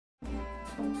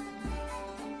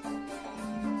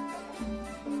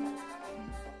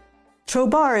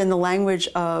Trobar, in the language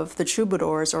of the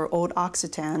troubadours or Old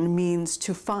Occitan, means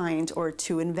to find or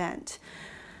to invent.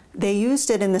 They used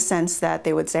it in the sense that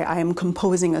they would say, I am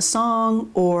composing a song,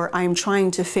 or I am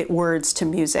trying to fit words to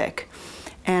music.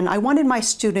 And I wanted my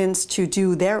students to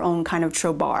do their own kind of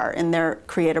trobar in their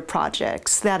creative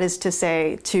projects. That is to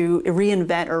say, to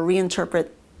reinvent or reinterpret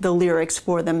the lyrics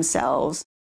for themselves.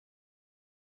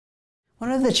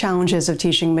 One of the challenges of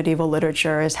teaching medieval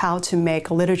literature is how to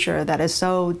make literature that is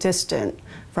so distant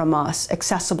from us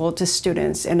accessible to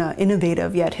students in an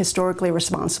innovative yet historically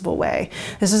responsible way.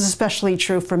 This is especially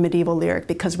true for medieval lyric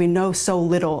because we know so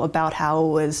little about how it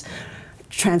was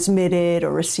transmitted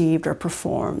or received or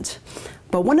performed.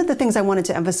 But one of the things I wanted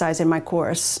to emphasize in my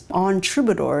course on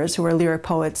troubadours, who were lyric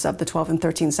poets of the 12th and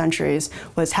 13th centuries,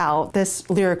 was how this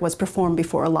lyric was performed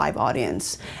before a live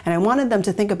audience. And I wanted them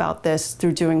to think about this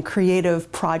through doing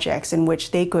creative projects in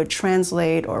which they could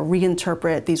translate or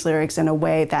reinterpret these lyrics in a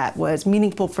way that was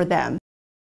meaningful for them.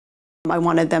 I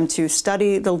wanted them to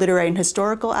study the literary and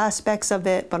historical aspects of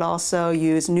it, but also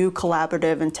use new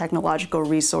collaborative and technological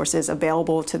resources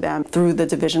available to them through the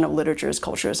Division of Literatures,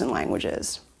 Cultures, and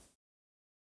Languages.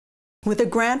 With a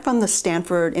grant from the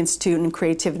Stanford Institute in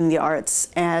Creativity and the Arts,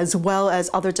 as well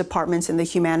as other departments in the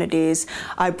humanities,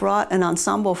 I brought an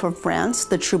ensemble from France,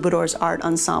 the Troubadours Art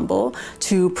Ensemble,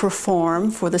 to perform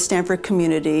for the Stanford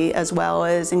community, as well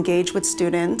as engage with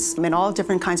students in all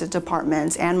different kinds of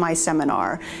departments and my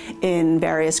seminar in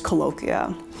various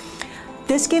colloquia.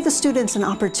 This gave the students an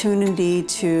opportunity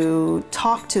to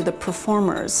talk to the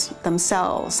performers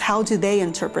themselves. How do they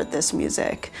interpret this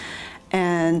music?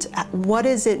 And what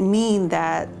does it mean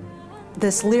that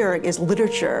this lyric is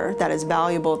literature that is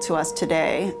valuable to us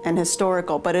today and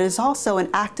historical, but it is also an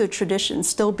active tradition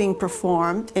still being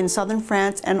performed in southern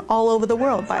France and all over the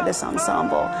world by this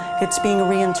ensemble. It's being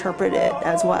reinterpreted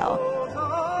as well.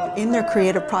 In their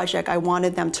creative project, I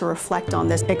wanted them to reflect on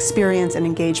this experience and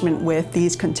engagement with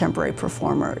these contemporary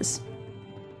performers.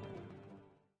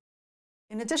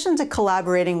 In addition to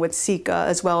collaborating with SICA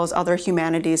as well as other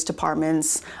humanities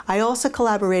departments, I also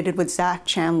collaborated with Zach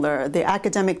Chandler, the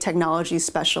academic technology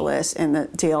specialist in the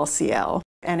DLCL,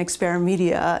 and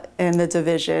Experimedia in the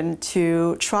division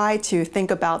to try to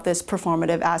think about this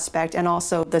performative aspect and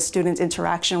also the students'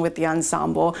 interaction with the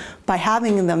ensemble by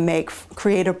having them make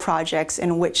creative projects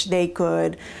in which they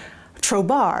could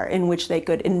trobar, in which they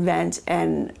could invent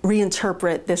and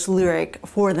reinterpret this lyric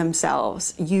for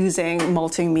themselves using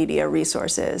multimedia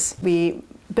resources. We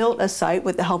built a site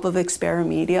with the help of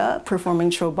Experimedia, performing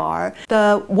trobar.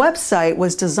 The website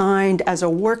was designed as a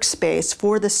workspace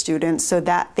for the students so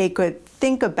that they could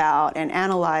think about and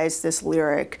analyze this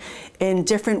lyric in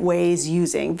different ways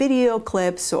using video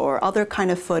clips or other kind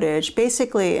of footage,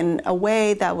 basically in a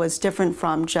way that was different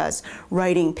from just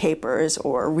writing papers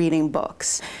or reading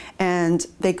books. And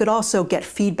they could also get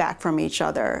feedback from each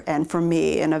other and from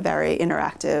me in a very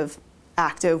interactive,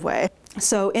 active way.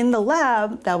 So in the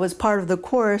lab that was part of the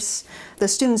course, the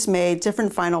students made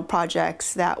different final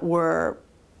projects that were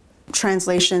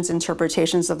translations,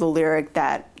 interpretations of the lyric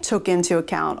that took into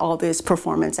account all these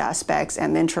performance aspects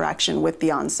and the interaction with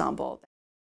the ensemble.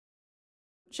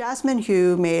 Jasmine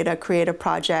Hugh made a creative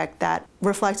project that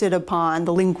reflected upon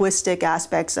the linguistic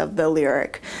aspects of the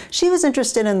lyric. She was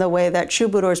interested in the way that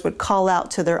troubadours would call out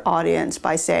to their audience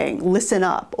by saying, "Listen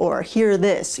up," or "Hear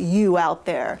this, you out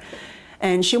there."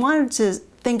 And she wanted to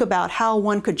think about how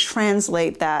one could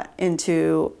translate that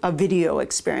into a video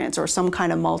experience or some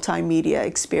kind of multimedia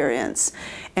experience.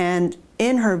 And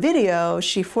in her video,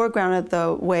 she foregrounded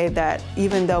the way that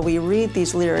even though we read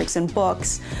these lyrics in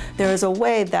books, there is a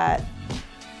way that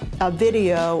a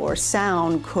video or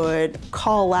sound could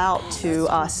call out to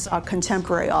us, a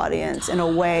contemporary audience, in a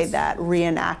way that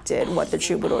reenacted what the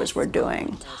troubadours were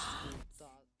doing.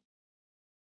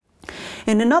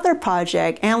 In another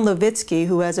project, Anne Levitsky,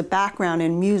 who has a background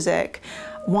in music,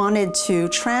 wanted to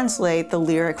translate the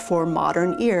lyric for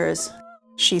modern ears.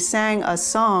 She sang a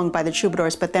song by the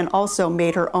troubadours, but then also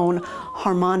made her own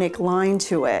harmonic line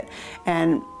to it.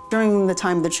 And during the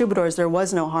time of the troubadours, there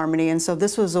was no harmony, and so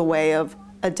this was a way of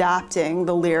adapting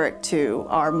the lyric to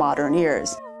our modern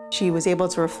ears. She was able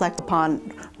to reflect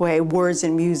upon the way words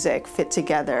and music fit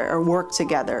together or work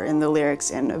together in the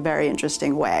lyrics in a very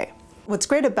interesting way. What's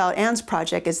great about Anne's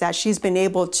project is that she's been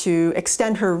able to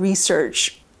extend her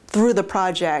research through the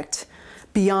project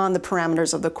beyond the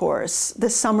parameters of the course.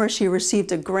 This summer, she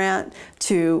received a grant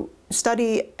to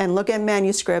study and look at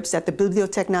manuscripts at the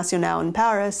Bibliothèque Nationale in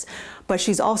Paris, but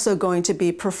she's also going to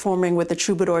be performing with the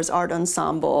Troubadours Art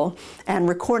Ensemble and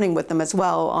recording with them as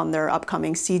well on their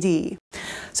upcoming CD.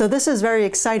 So this is very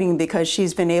exciting because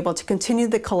she's been able to continue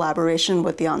the collaboration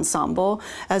with the ensemble,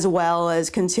 as well as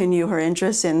continue her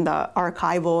interest in the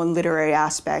archival and literary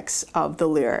aspects of the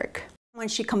lyric. When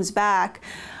she comes back,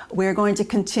 we're going to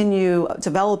continue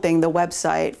developing the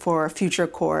website for a future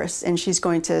course, and she's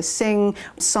going to sing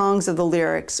songs of the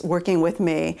lyrics working with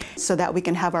me so that we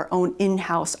can have our own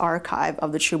in-house archive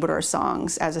of the Troubadour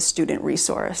songs as a student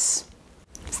resource.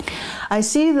 I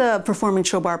see the Performing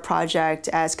Trobar project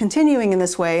as continuing in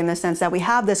this way, in the sense that we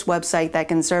have this website that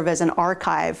can serve as an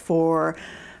archive for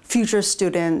future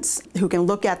students who can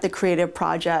look at the creative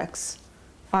projects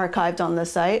archived on the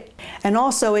site. And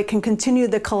also it can continue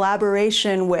the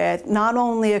collaboration with not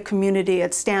only a community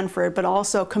at Stanford, but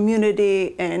also a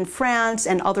community in France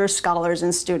and other scholars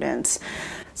and students.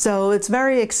 So it's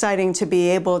very exciting to be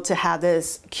able to have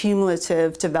this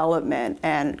cumulative development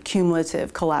and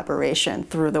cumulative collaboration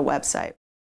through the website.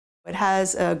 It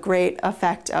has a great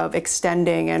effect of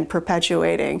extending and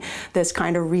perpetuating this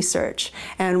kind of research.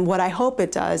 And what I hope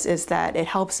it does is that it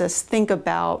helps us think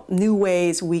about new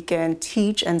ways we can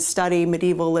teach and study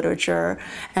medieval literature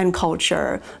and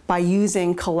culture by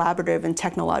using collaborative and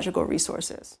technological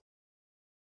resources.